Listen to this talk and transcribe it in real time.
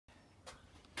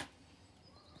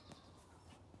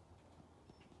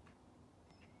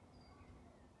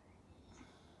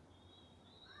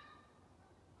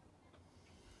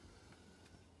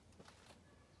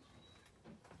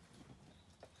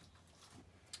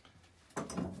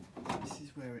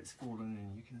is where it's fallen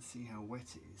in. You can see how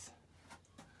wet it is.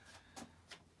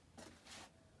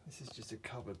 This is just a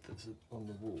cupboard that's on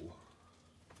the wall.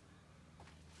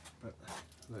 But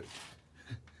look,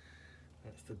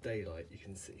 that's the daylight you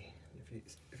can see.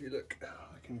 If you look,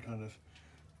 I can kind of,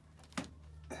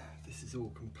 this is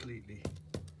all completely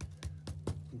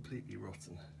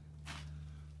rotten.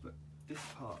 But this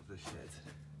part of the shed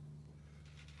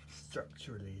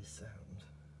structurally is sound.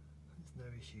 There's no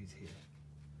issues here.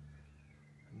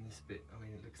 And this bit, I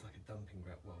mean, it looks like a dumping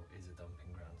ground. Well, it is a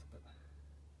dumping ground,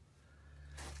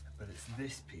 but it's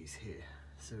this piece here.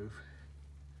 So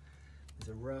there's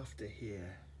a rafter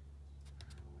here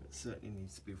that certainly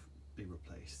needs to be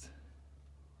replaced.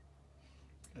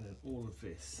 And then all of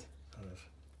this kind of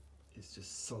is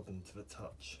just sodden to the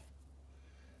touch.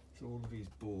 So all of these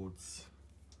boards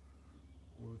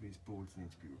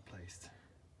need to be replaced.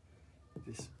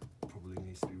 This probably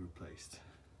needs to be replaced.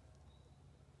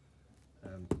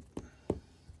 All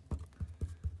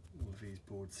of these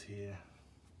boards here.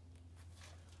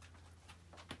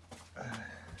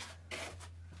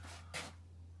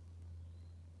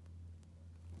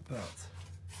 But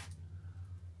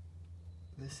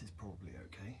this is probably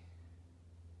okay.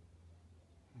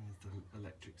 There's the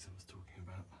electrics I was talking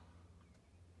about.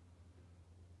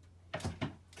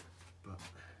 But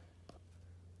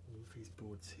all of these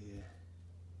boards here.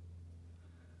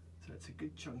 So it's a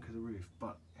good chunk of the roof,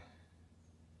 but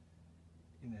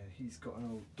you know, he's got an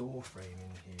old door frame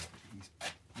in here that he's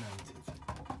mounted.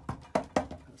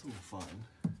 That's all fine.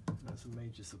 That's a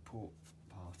major support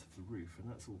part of the roof, and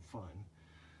that's all fine.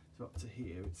 So up to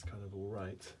here, it's kind of all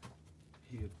right.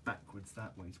 Here, backwards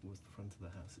that way towards the front of the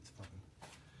house, it's fine.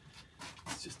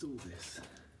 It's just all this.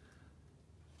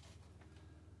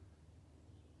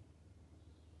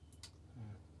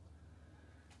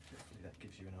 Hopefully that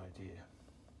gives you an idea.